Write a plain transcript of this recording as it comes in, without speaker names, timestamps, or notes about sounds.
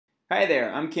Hi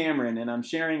there, I'm Cameron, and I'm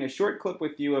sharing a short clip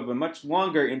with you of a much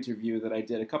longer interview that I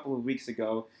did a couple of weeks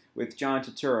ago with John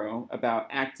Turturro about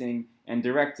acting and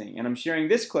directing. And I'm sharing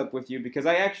this clip with you because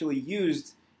I actually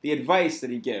used the advice that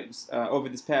he gives. Over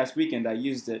this past weekend, I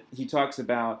used it. He talks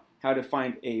about how to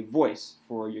find a voice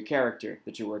for your character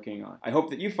that you're working on. I hope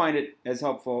that you find it as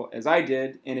helpful as I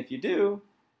did, and if you do,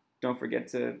 don't forget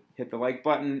to hit the like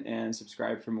button and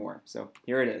subscribe for more. So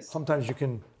here it is. Sometimes you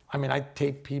can, I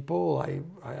tape people, I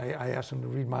ask them to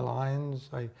read my lines.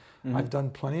 I've done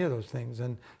plenty of those things,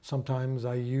 and sometimes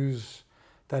I use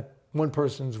that one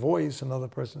person's voice, another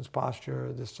person's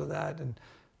posture, this or that, and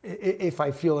if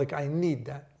I feel like I need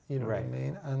that, you know what I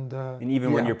mean? And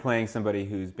even when you're playing somebody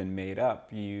who's been made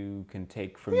up, you can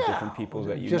take from different people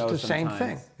that you know sometimes. Just the same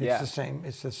thing.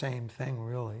 It's the same thing,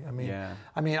 really.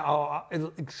 I'll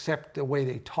accept the way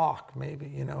they talk, maybe,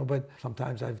 you know, but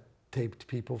sometimes I've taped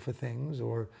people for things,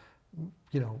 or,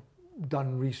 you know,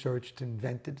 done research,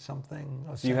 invented something.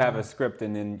 So you have a script,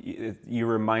 and then you're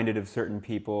reminded of certain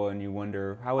people, and you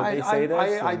wonder, how would they say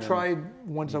this? I tried,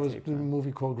 once I was doing a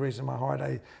movie called Grace in My Heart,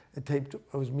 I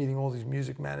was meeting all these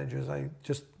music managers. I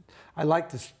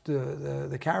liked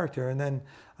the character, and then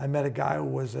I met a guy who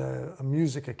was a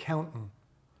music accountant,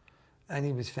 and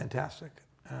he was fantastic,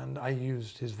 and I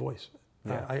used his voice.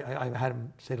 Yeah. I had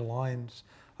him say the lines.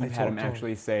 You've had him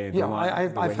actually say the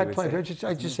line. I've had plenty.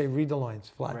 I just say, read the lines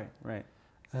flat. Right.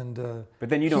 And but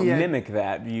then you don't mimic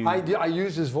that. I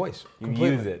used his voice. You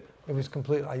completely. use it. It was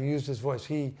complete. I used his voice.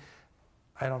 I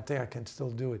don't think I can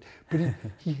still do it. But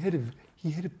he had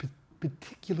a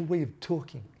particular way of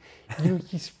talking. You know,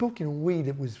 he spoke in a way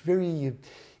that was very unique.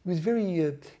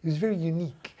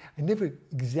 I never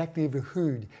exactly ever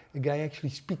heard a guy actually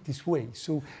speak this way.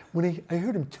 So when I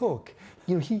heard him talk,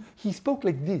 you know, he spoke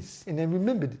like this, and I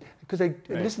remembered, because I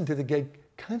listened to the guy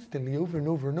constantly over and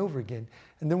over and over again.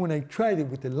 And then when I tried it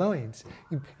with the lines,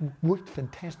 it worked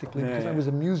fantastically, because I was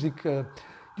a music, you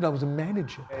know, I was a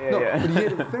manager. But he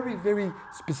had a very, very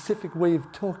specific way of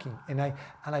talking, and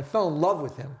I fell in love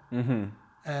with him. Mm-hmm.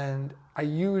 And I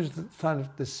used kind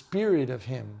of the spirit of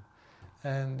him.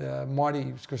 And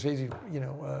Marty Scorsese, you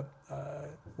know,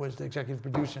 was the executive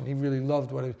producer, and he really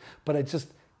loved what I was. But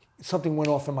something went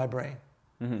off in my brain.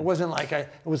 Mm-hmm. It wasn't like it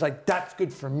was like, that's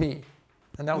good for me,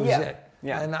 and that was it.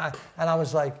 Yeah. And I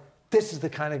was like, this is the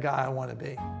kind of guy I want to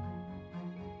be.